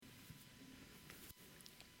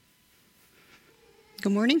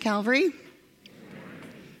Good morning, Calvary.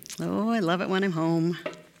 Oh, I love it when I'm home.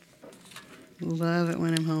 Love it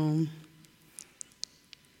when I'm home.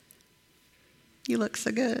 You look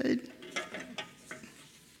so good.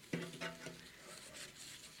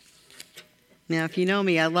 Now, if you know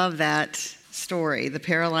me, I love that story, the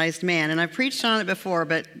paralyzed man. And I've preached on it before,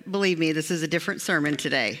 but believe me, this is a different sermon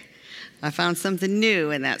today. I found something new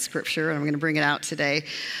in that scripture, and I'm going to bring it out today.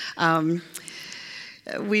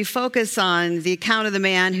 We focus on the account of the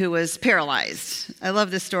man who was paralyzed. I love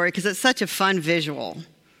this story because it's such a fun visual,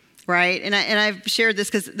 right? And I've shared this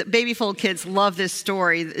because the baby-fold kids love this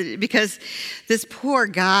story because this poor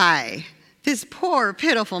guy, this poor,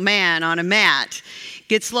 pitiful man on a mat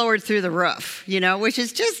gets lowered through the roof, which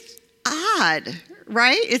is just odd,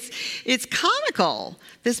 right? It's comical.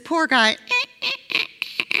 This poor guy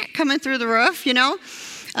coming through the roof,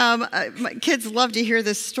 My kids love to hear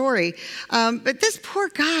this story. But this poor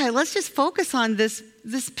guy, let's just focus on this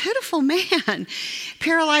pitiful man.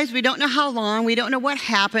 Paralyzed, we don't know how long. We don't know what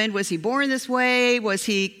happened. Was he born this way? Was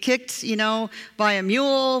he kicked, by a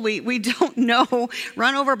mule? We don't know.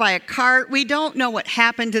 Run over by a cart. We don't know what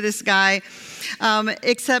happened to this guy,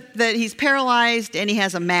 except that he's paralyzed and he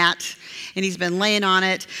has a mat and he's been laying on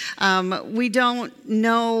it. We don't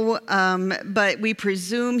know, but we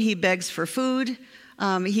presume he begs for food.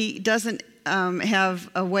 He doesn't have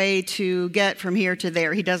a way to get from here to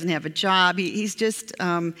there. He doesn't have a job. He's just,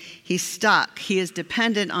 he's stuck. He is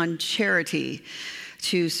dependent on charity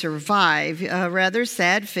to survive. A rather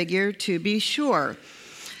sad figure, to be sure.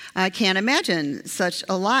 I can't imagine such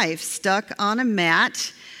a life, stuck on a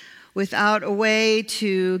mat without a way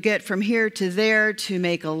to get from here to there to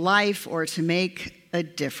make a life or to make a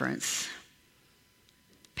difference.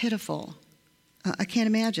 Pitiful. I can't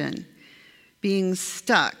imagine being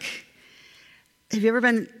stuck. Have you ever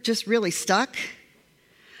been just really stuck?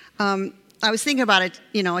 I was thinking about it,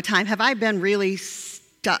 a time. Have I been really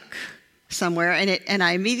stuck somewhere? And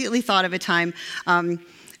I immediately thought of a time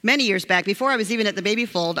many years back, before I was even at the Baby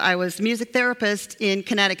Fold. I was a music therapist in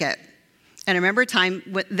Connecticut. And I remember a time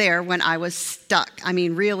there when I was stuck. I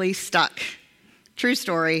mean, really stuck. True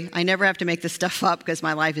story. I never have to make this stuff up because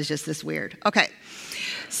my life is just this weird. Okay,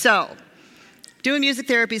 so doing a music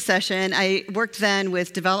therapy session. I worked then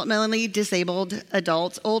with developmentally disabled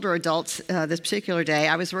adults, older adults. This particular day,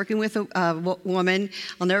 I was working with a woman.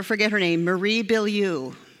 I'll never forget her name. Marie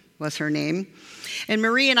Billiou was her name. And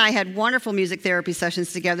Marie and I had wonderful music therapy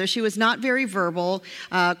sessions together. She was not very verbal,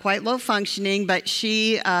 quite low functioning, but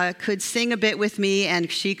she could sing a bit with me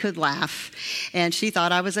and she could laugh. And she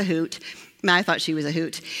thought I was a hoot. I thought she was a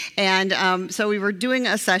hoot. And so we were doing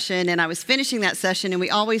a session, and I was finishing that session, and we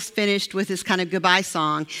always finished with this kind of goodbye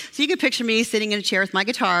song. So you can picture me sitting in a chair with my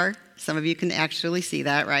guitar. Some of you can actually see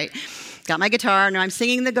that, right? Got my guitar, and I'm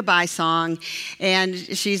singing the goodbye song, and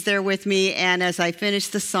she's there with me. And as I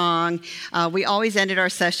finished the song, we always ended our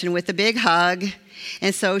session with a big hug.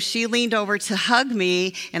 And so she leaned over to hug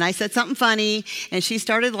me, and I said something funny, and she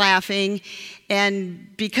started laughing.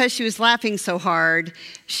 And because she was laughing so hard,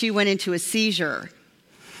 she went into a seizure.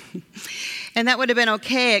 And that would have been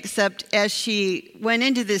okay, except as she went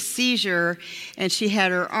into this seizure and she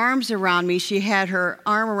had her arms around me, she had her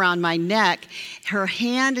arm around my neck, her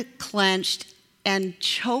hand clenched and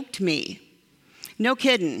choked me. No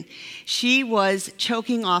kidding. She was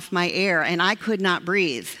choking off my air, and I could not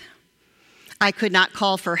breathe. I could not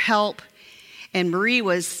call for help, and Marie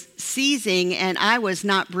was seizing, and I was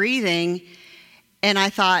not breathing. And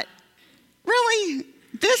I thought, really?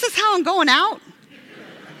 This is how I'm going out?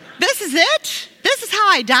 This is it? This is how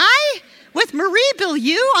I die? With Marie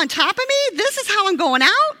Billiou on top of me? This is how I'm going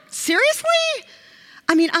out? Seriously?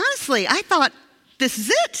 I mean, honestly, I thought, this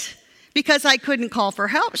is it. Because I couldn't call for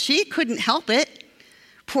help. She couldn't help it.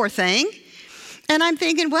 Poor thing. And I'm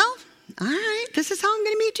thinking, well, all right, this is how I'm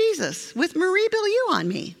going to meet Jesus. With Marie Billiou on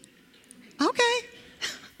me. Okay.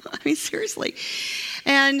 I mean, seriously.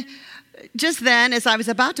 And just then, as I was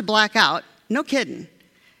about to black out, no kidding,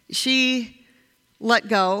 she let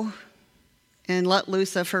go and let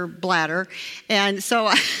loose of her bladder. And so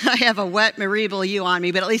I have a wet Marie Billiou on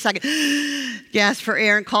me, but at least I could gasp for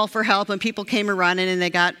air and call for help. And people came running, and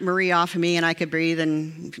they got Marie off of me, and I could breathe,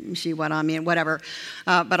 and she wet on me and whatever.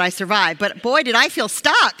 But I survived. But boy, did I feel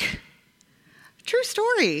stuck. True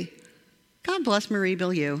story. God bless Marie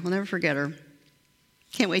Billiou. I'll never forget her.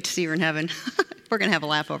 Can't wait to see her in heaven. We're going to have a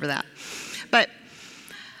laugh over that. But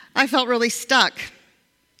I felt really stuck.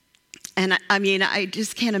 And I mean, I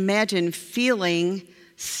just can't imagine feeling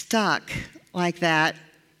stuck like that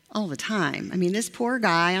all the time. I mean, this poor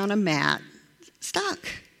guy on a mat, stuck.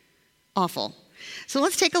 Awful. So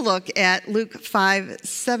let's take a look at Luke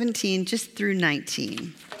 5:17 just through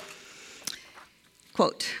 19.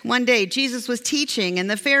 Quote, "One day Jesus was teaching, and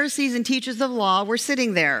the Pharisees and teachers of the law were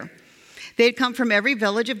sitting there. They had come from every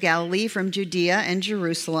village of Galilee, from Judea and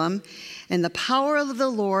Jerusalem, and the power of the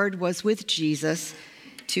Lord was with Jesus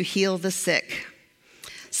to heal the sick.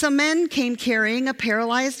 Some men came carrying a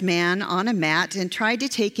paralyzed man on a mat and tried to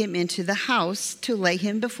take him into the house to lay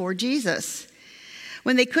him before Jesus.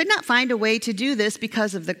 When they could not find a way to do this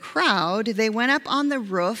because of the crowd, they went up on the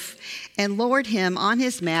roof and lowered him on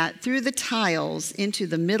his mat through the tiles into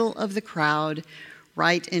the middle of the crowd,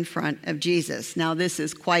 right in front of Jesus." Now, this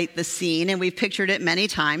is quite the scene, and we've pictured it many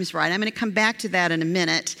times, right? I'm going to come back to that in a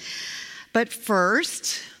minute. But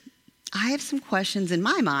first, I have some questions in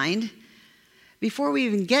my mind before we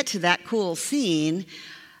even get to that cool scene.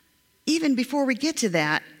 Even before we get to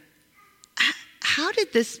that, how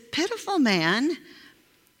did this pitiful man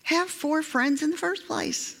have 4 friends in the first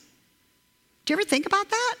place? Do you ever think about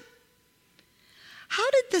that? How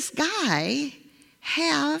did this guy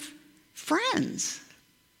have friends?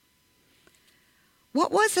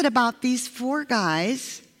 What was it about these 4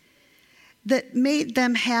 guys that made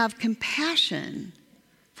them have compassion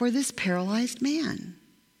for this paralyzed man?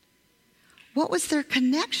 What was their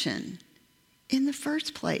connection in the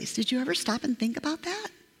first place? Did you ever stop and think about that?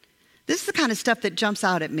 This is the kind of stuff that jumps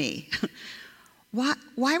out at me.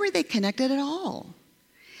 Why were they connected at all?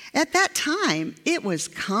 At that time, it was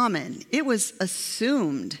common, it was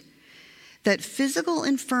assumed that physical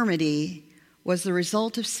infirmity was the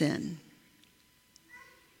result of sin.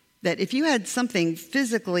 That if you had something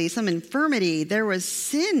physically, some infirmity, there was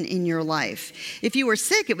sin in your life. If you were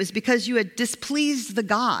sick, it was because you had displeased the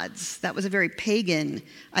gods. That was a very pagan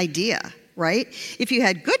idea, right? If you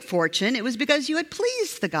had good fortune, it was because you had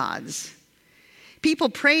pleased the gods. People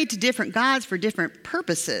prayed to different gods for different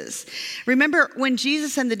purposes. Remember when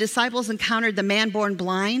Jesus and the disciples encountered the man born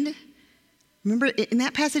blind? Remember in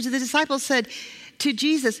that passage, the disciples said to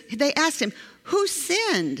Jesus, they asked him, who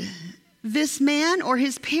sinned, this man or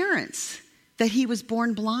his parents, that he was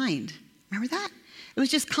born blind? Remember that? It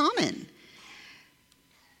was just common.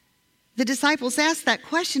 The disciples asked that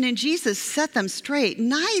question, and Jesus set them straight.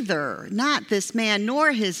 Neither, not this man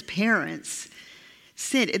nor his parents,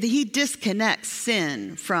 sin. He disconnects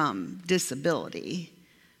sin from disability,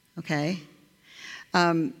 okay?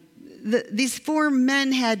 These 4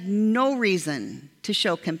 men had no reason to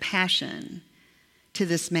show compassion to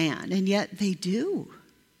this man, and yet they do.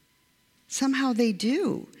 Somehow they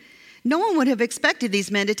do. No one would have expected these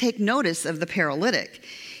men to take notice of the paralytic.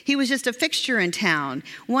 He was just a fixture in town,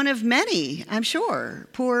 one of many, I'm sure,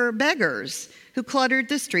 poor beggars who cluttered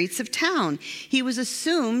the streets of town. He was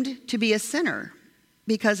assumed to be a sinner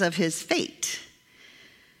because of his fate,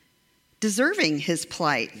 deserving his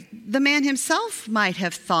plight. The man himself might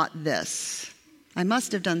have thought this. I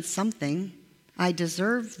must have done something. I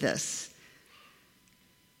deserve this.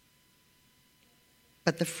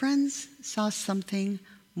 But the friends saw something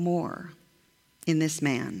more in this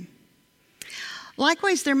man.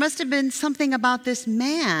 Likewise, there must have been something about this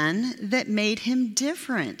man that made him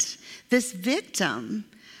different. This victim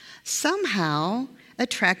somehow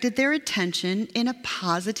attracted their attention in a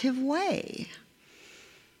positive way.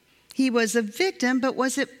 He was a victim, but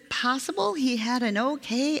was it possible he had an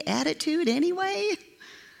okay attitude anyway?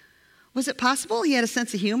 Was it possible he had a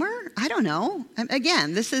sense of humor? I don't know.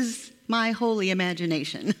 Again, this is my holy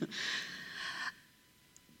imagination.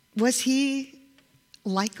 Was he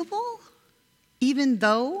likable, even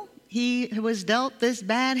though he was dealt this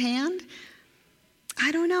bad hand?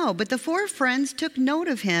 I don't know, but the 4 friends took note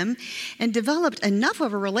of him and developed enough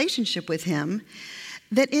of a relationship with him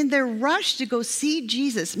that in their rush to go see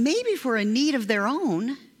Jesus, maybe for a need of their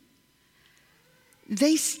own,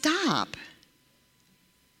 they stop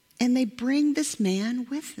and they bring this man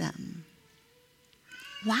with them.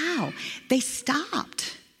 Wow, they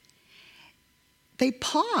stopped. They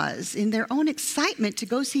pause in their own excitement to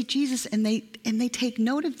go see Jesus, and they take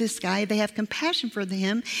note of this guy. They have compassion for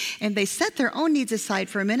him, and they set their own needs aside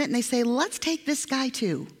for a minute, and they say, let's take this guy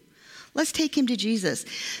too. Let's take him to Jesus.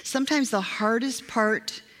 Sometimes the hardest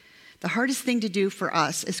thing to do for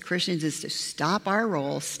us as Christians is to stop our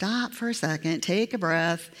role, stop for a second, take a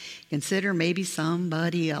breath, consider maybe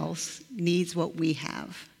somebody else needs what we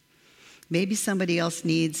have. Maybe somebody else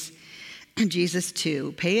needs Jesus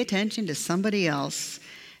too. Pay attention to somebody else.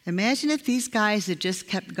 Imagine if these guys had just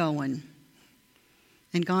kept going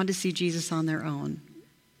and gone to see Jesus on their own.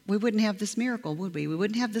 We wouldn't have this miracle, would we? We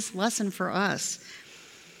wouldn't have this lesson for us.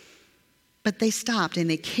 But they stopped and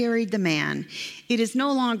they carried the man. It is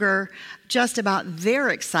no longer just about their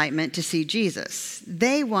excitement to see Jesus.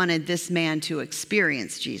 They wanted this man to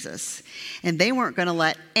experience Jesus, and they weren't going to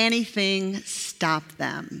let anything stop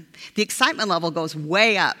them. The excitement level goes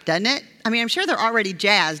way up, doesn't it? I mean, I'm sure they're already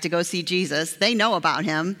jazzed to go see Jesus. They know about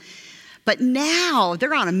him. But now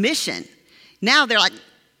they're on a mission. Now they're like,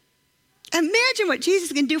 imagine what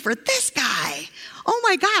Jesus can do for this guy. Oh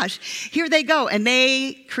my gosh. Here they go. And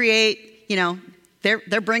they create,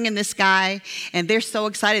 they're bringing this guy, and they're so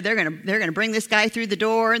excited. They're gonna bring this guy through the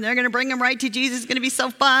door, and they're gonna bring him right to Jesus. It's gonna be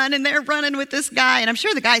so fun, and they're running with this guy. And I'm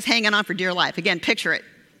sure the guy's hanging on for dear life. Again, picture it.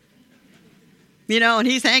 And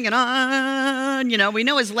he's hanging on. We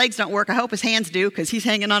know his legs don't work. I hope his hands do, because he's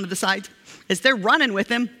hanging on to the sides as they're running with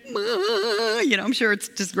him. I'm sure it's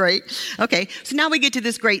just great. Okay, so now we get to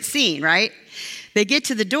this great scene, right? They get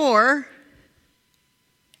to the door,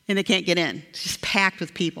 and they can't get in. It's just packed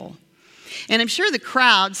with people. And I'm sure the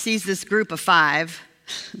crowd sees this group of 5,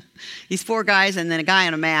 these 4 guys and then a guy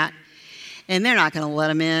on a mat, and they're not going to let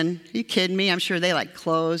them in. Are you kidding me? I'm sure they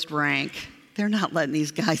closed rank. They're not letting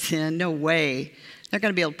these guys in. No way. They're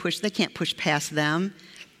going to be able to push. They can't push past them.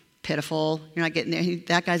 Pitiful. You're not getting there.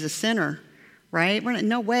 That guy's a sinner, right?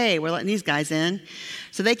 No way we're letting these guys in.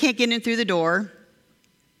 So they can't get in through the door.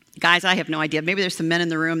 Guys, I have no idea. Maybe there's some men in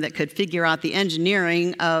the room that could figure out the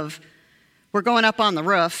engineering of, we're going up on the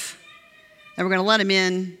roof, and we're going to let him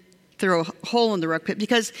in through a hole in the roof.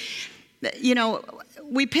 Because,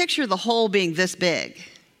 we picture the hole being this big,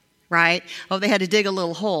 right? Oh, they had to dig a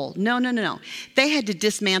little hole. No. They had to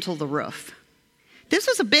dismantle the roof. This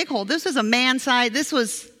was a big hole. This was a man-sized. This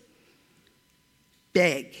was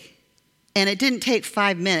big. And it didn't take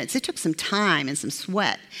 5 minutes. It took some time and some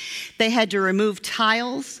sweat. They had to remove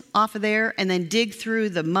tiles off of there and then dig through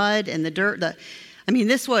the mud and the dirt.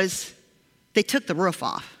 They took the roof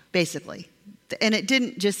off, basically. And it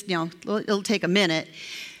didn't just, it'll take a minute.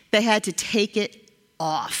 They had to take it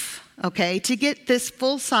off, okay, to get this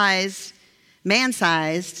full-sized,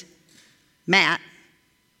 man-sized mat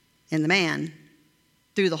and the man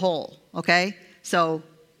through the hole, okay? So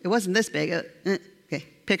it wasn't this big. Okay,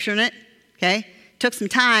 picturing it, okay? Took some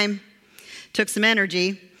time, took some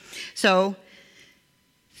energy. So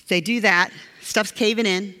they do that. Stuff's caving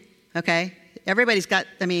in, okay? Everybody's got,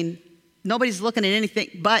 nobody's looking at anything,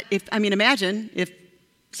 but imagine if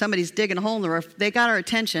somebody's digging a hole in the roof, they got our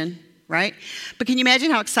attention, right? But can you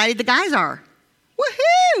imagine how excited the guys are?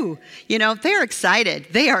 Woohoo! They're excited.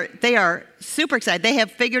 They are super excited. They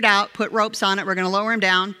have figured out, put ropes on it. We're going to lower him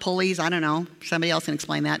down. Pulleys, I don't know. Somebody else can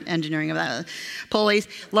explain that, engineering of that. Pulleys,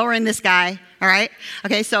 lowering this guy, all right?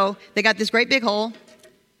 Okay, so they got this great big hole.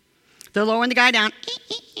 They're lowering the guy down.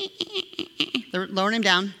 They're lowering him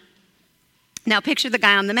down. Now picture the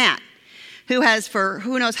guy on the mat, who has for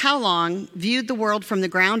who knows how long viewed the world from the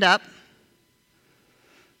ground up.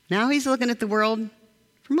 Now he's looking at the world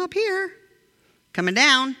from up here, coming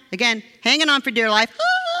down, again, hanging on for dear life.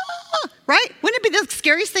 Right? Wouldn't it be the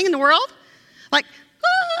scariest thing in the world?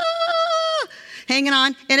 Hanging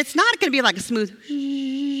on. And it's not going to be like a smooth,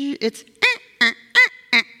 it's,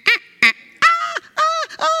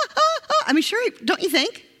 sure, don't you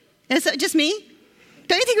think? Is it just me?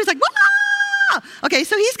 Don't you think he was like, wah! Okay,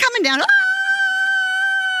 so he's coming down,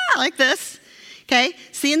 like this. Okay,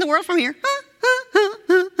 seeing the world from here,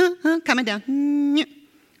 coming down, in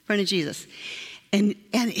front of Jesus. And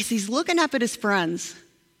as he's looking up at his friends,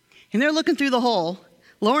 and they're looking through the hole,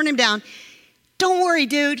 lowering him down, don't worry,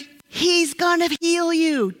 dude. He's going to heal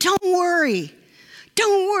you. Don't worry.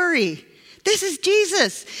 Don't worry. This is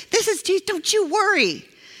Jesus. This is Jesus. Don't you worry.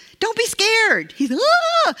 Don't be scared. He's,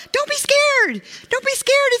 don't be scared. Don't be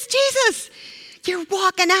scared. It's Jesus. You're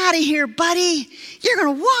walking out of here, buddy. You're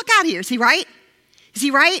going to walk out of here. Is he right? Is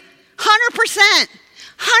he right? 100%.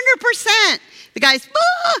 100%. The guy's,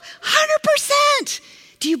 100%.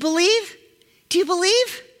 Do you believe? Do you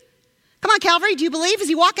believe? Come on, Calvary. Do you believe? Is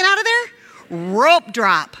he walking out of there? Rope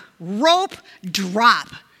drop. Rope drop.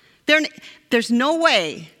 There's no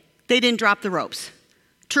way they didn't drop the ropes.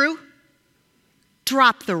 True?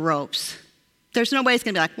 Drop the ropes. There's no way it's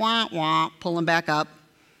going to be like, wah, wah, pull them back up.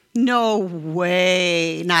 No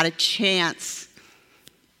way. Not a chance.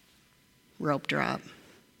 Rope drop.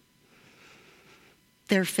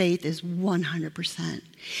 Their faith is 100%.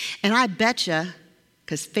 And I bet you,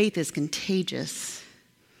 because faith is contagious,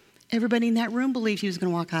 everybody in that room believed he was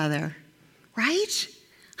going to walk out of there. Right?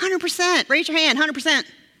 100%. Raise your hand. 100%.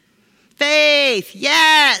 Faith.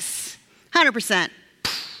 Yes. 100%.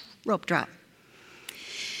 Rope drop.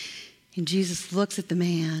 And Jesus looks at the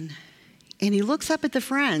man, and he looks up at the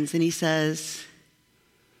friends, and he says,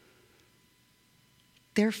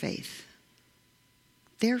 their faith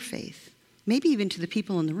their faith. Maybe even to the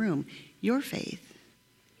people in the room, your faith.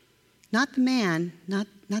 Not the man, not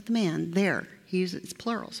the man, there. It's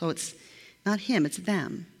plural, so it's not him, it's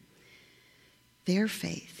them. Their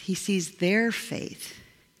faith. He sees their faith.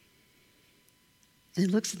 And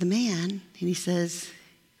he looks at the man and he says,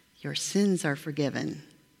 your sins are forgiven.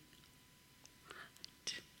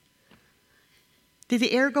 Did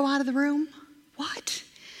the air go out of the room? What?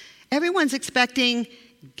 Everyone's expecting,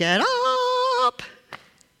 get up.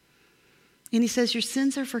 And he says, your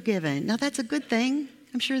sins are forgiven. Now that's a good thing.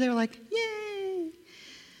 I'm sure they were like, yay.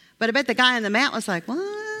 But I bet the guy on the mat was like,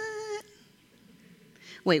 what?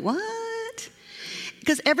 Wait, what?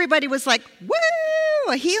 Because everybody was like,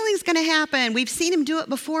 woo, a healing's going to happen. We've seen him do it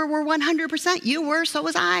before. We're 100%. You were, so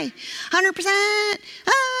was I. 100%.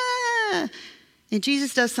 Ah. And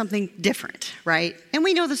Jesus does something different, right? And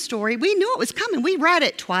we know the story. We knew it was coming. We read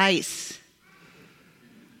it twice.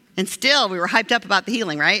 And still, we were hyped up about the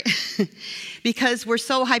healing, right? Because we're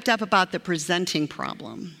so hyped up about the presenting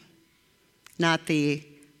problem, not the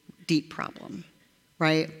deep problem,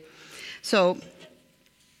 right? So,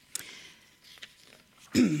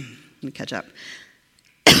 let me catch up.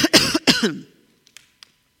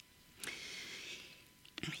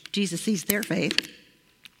 Jesus sees their faith.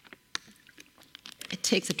 It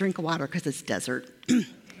takes a drink of water because it's desert.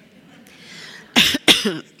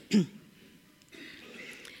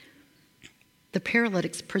 The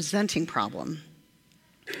paralytic's presenting problem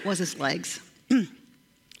was his legs.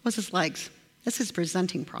 Was his legs. That's his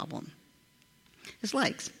presenting problem. His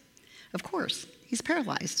legs. Of course, he's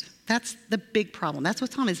paralyzed. That's the big problem. That's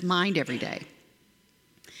what's on his mind every day.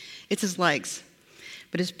 It's his legs.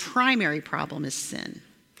 But his primary problem is sin.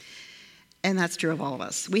 And that's true of all of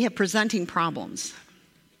us. We have presenting problems.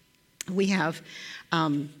 We have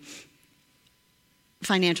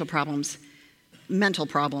financial problems, mental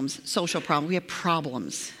problems, social problems. We have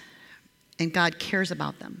problems. And God cares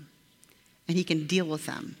about them. And he can deal with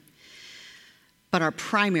them. But our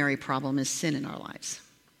primary problem is sin in our lives.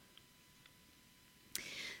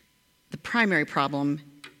 The primary problem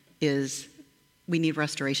is we need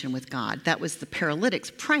restoration with God. That was the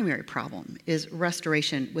paralytic's primary problem, is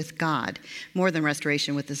restoration with God, more than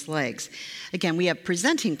restoration with his legs. Again, we have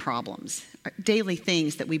presenting problems, daily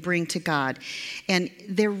things that we bring to God, and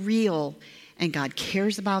they're real, and God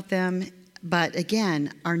cares about them. But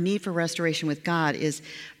again, our need for restoration with God is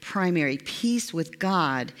primary. Peace with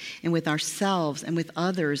God and with ourselves and with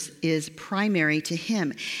others is primary to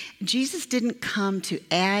him. Jesus didn't come to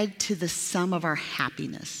add to the sum of our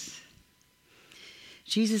happiness.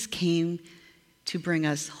 Jesus came to bring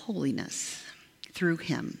us holiness through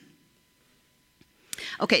him.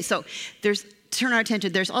 Okay, so turn our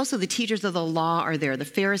attention. There's also the teachers of the law are there. The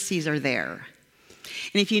Pharisees are there.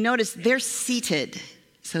 And if you notice, they're seated.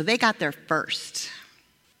 So they got there first.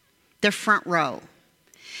 They're front row.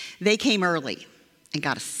 They came early and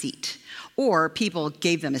got a seat. Or people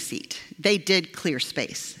gave them a seat. They did clear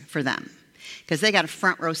space for them. Because they got a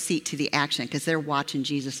front row seat to the action because they're watching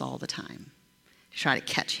Jesus all the time. Try to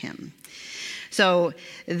catch him. So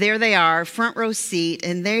there they are, front row seat,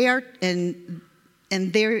 and they are, and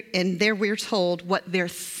there we're told what they're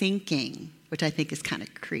thinking, which I think is kind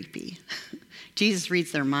of creepy. Jesus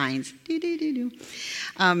reads their minds.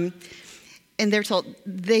 And they're told,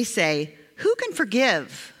 they say, who can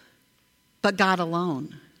forgive but God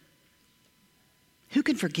alone? Who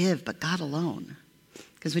can forgive but God alone?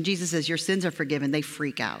 Because when Jesus says your sins are forgiven, they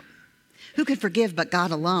freak out. Who can forgive but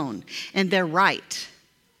God alone? And they're right.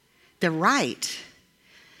 They're right.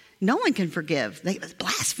 No one can forgive.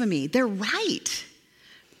 Blasphemy. They're right.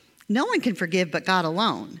 No one can forgive but God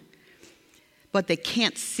alone. What they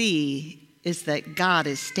can't see is that God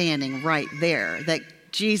is standing right there, that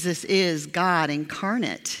Jesus is God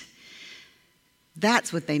incarnate.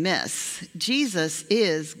 That's what they miss. Jesus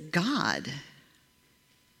is God.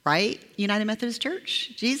 Right? United Methodist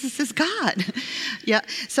Church. Jesus is God. Yeah.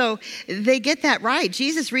 So they get that right.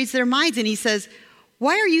 Jesus reads their minds and he says,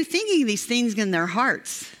 why are you thinking these things in their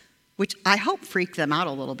hearts? Which I hope freaked them out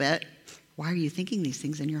a little bit. Why are you thinking these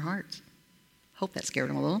things in your hearts? Hope that scared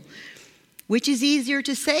them a little. Which is easier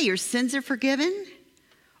to say, your sins are forgiven,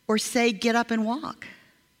 or say, get up and walk?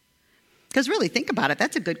 Because really, think about it.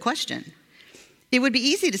 That's a good question. It would be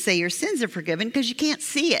easy to say your sins are forgiven because you can't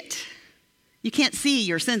see it. You can't see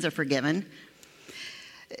your sins are forgiven.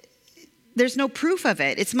 There's no proof of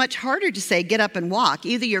it. It's much harder to say, get up and walk.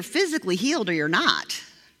 Either you're physically healed or you're not.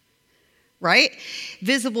 Right?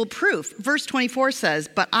 Visible proof. Verse 24 says,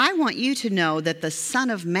 but I want you to know that the Son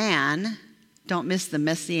of Man, don't miss the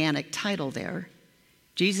messianic title there.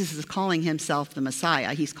 Jesus is calling himself the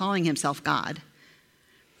Messiah. He's calling himself God.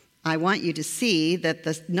 I want you to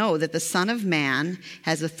know that the Son of Man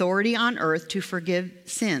has authority on earth to forgive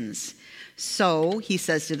sins. So, he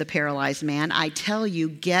says to the paralyzed man, I tell you,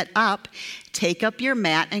 get up, take up your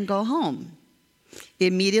mat, and go home.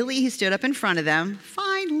 Immediately he stood up in front of them,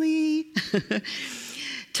 finally,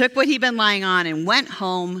 took what he'd been lying on and went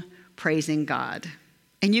home praising God.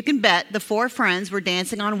 And you can bet the four friends were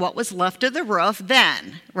dancing on what was left of the roof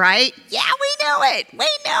then, right? Yeah, we knew it.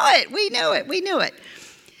 We knew it.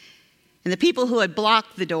 And the people who had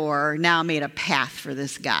blocked the door now made a path for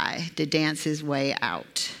this guy to dance his way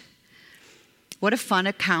out. What a fun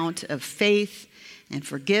account of faith and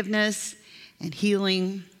forgiveness and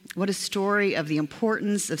healing. What a story of the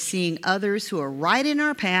importance of seeing others who are right in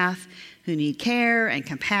our path, who need care and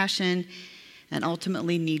compassion, and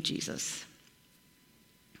ultimately need Jesus.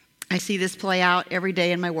 I see this play out every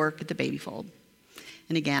day in my work at the Baby Fold.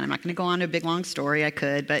 And again, I'm not going to go on to a big, long story. I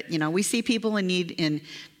could, but, we see people in need in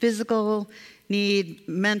physical need,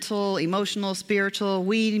 mental, emotional, spiritual.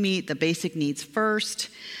 We meet the basic needs first,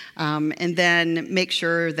 and then make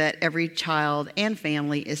sure that every child and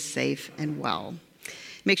family is safe and well.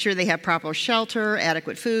 Make sure they have proper shelter,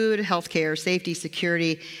 adequate food, health care, safety,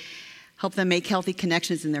 security. Help them make healthy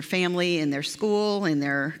connections in their family, in their school, in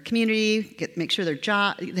their community. Make sure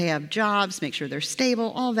they have jobs, make sure they're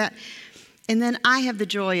stable, all that. And then I have the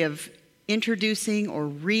joy of introducing or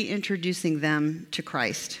reintroducing them to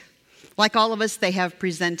Christ. Like all of us, they have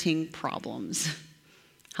presenting problems.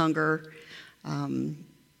 Hunger,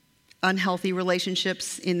 unhealthy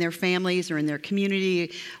relationships in their families or in their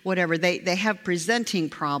community, whatever. They have presenting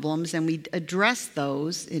problems, and we address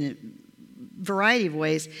those in a variety of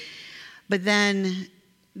ways. But then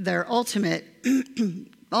their ultimate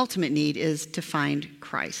need is to find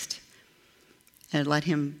Christ and let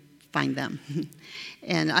him find them.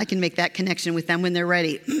 And I can make that connection with them when they're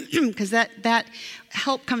ready, because that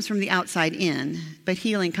help comes from the outside in, but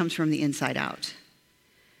healing comes from the inside out.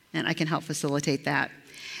 And I can help facilitate that.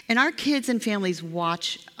 And our kids and families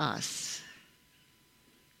watch us.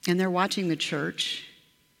 And they're watching the church.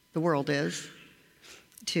 The world is,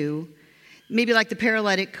 too. Maybe like the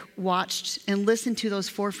paralytic watched and listened to those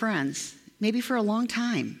four friends, maybe for a long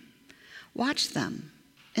time. Watch them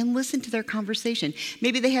and listen to their conversation.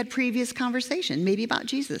 Maybe they had previous conversation, maybe about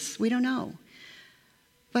Jesus. We don't know.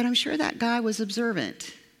 But I'm sure that guy was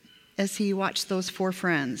observant as he watched those four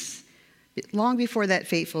friends. Long before that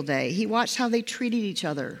fateful day, he watched how they treated each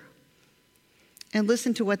other and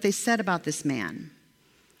listened to what they said about this man,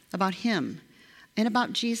 about him, and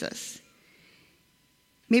about Jesus.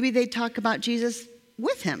 Maybe they'd talk about Jesus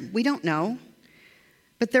with him. We don't know.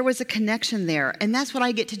 But there was a connection there, and that's what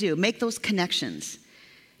I get to do, make those connections.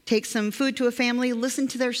 Take some food to a family, listen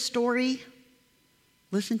to their story,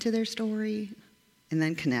 and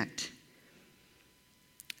then connect.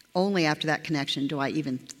 Only after that connection do I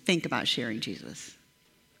even think about sharing Jesus.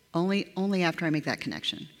 Only after I make that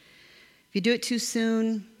connection. If you do it too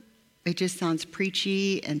soon, it just sounds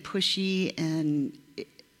preachy and pushy and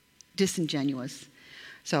disingenuous.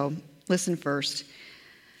 So listen first.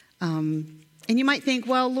 And you might think,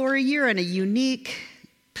 well, Lori, you're in a unique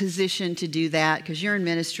position to do that because you're in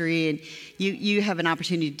ministry and you have an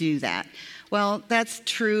opportunity to do that. Well, that's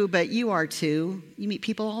true, but you are too. You meet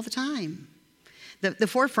people all the time. The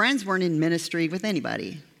four friends weren't in ministry with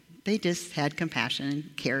anybody. They just had compassion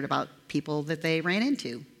and cared about people that they ran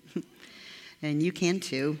into. And you can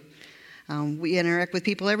too. We interact with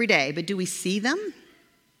people every day, but do we see them?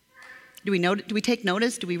 Do we take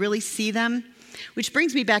notice? Do we really see them? Which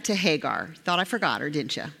brings me back to Hagar. Thought I forgot her,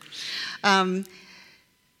 didn't you?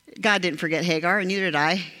 God didn't forget Hagar, and neither did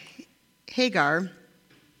I. Hagar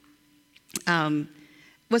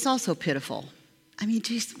was also pitiful. I mean,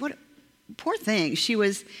 geez, what poor thing. She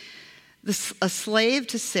was a slave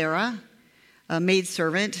to Sarah, a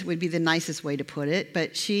maidservant would be the nicest way to put it,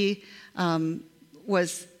 but she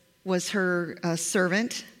was her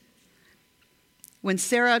servant. When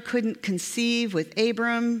Sarah couldn't conceive with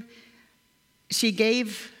Abram, she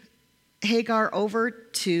gave Hagar over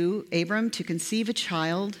to Abram to conceive a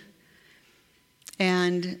child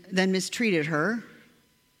and then mistreated her.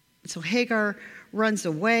 So Hagar runs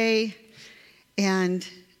away, and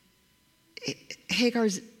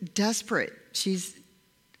Hagar's desperate. She's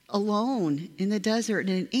alone in the desert,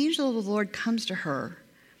 and an angel of the Lord comes to her,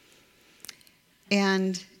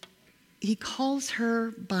 and he calls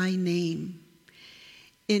her by name.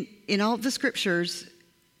 In all of the scriptures,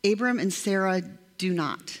 Abram and Sarah do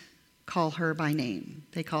not call her by name.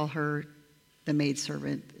 They call her the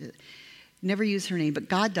maidservant. Never use her name, but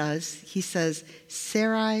God does. He says,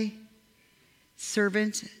 Sarai,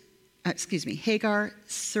 servant Hagar,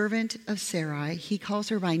 servant of Sarai. He calls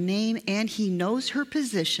her by name and he knows her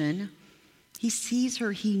position. He sees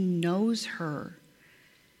her, he knows her.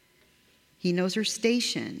 He knows her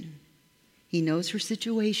station. He knows her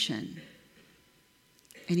situation.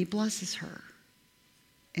 And he blesses her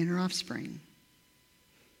and her offspring.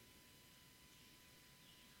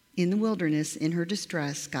 In the wilderness, in her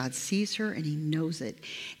distress, God sees her and he knows it.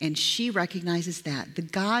 And she recognizes that. The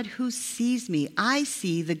God who sees me, I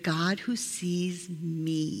see the God who sees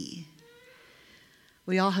me.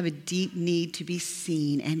 We all have a deep need to be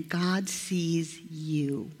seen, and God sees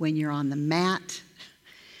you. When you're on the mat,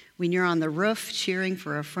 when you're on the roof cheering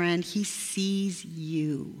for a friend, he sees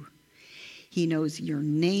you. He knows your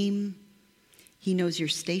name. He knows your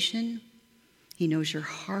station. He knows your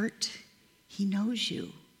heart. He knows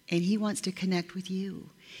you. And he wants to connect with you.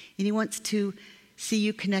 And he wants to see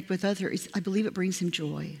you connect with others. I believe it brings him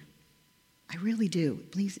joy. I really do.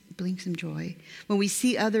 It brings him joy. When we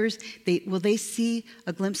see others, will they see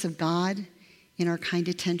a glimpse of God in our kind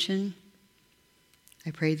attention?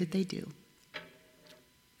 I pray that they do.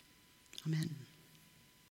 Amen.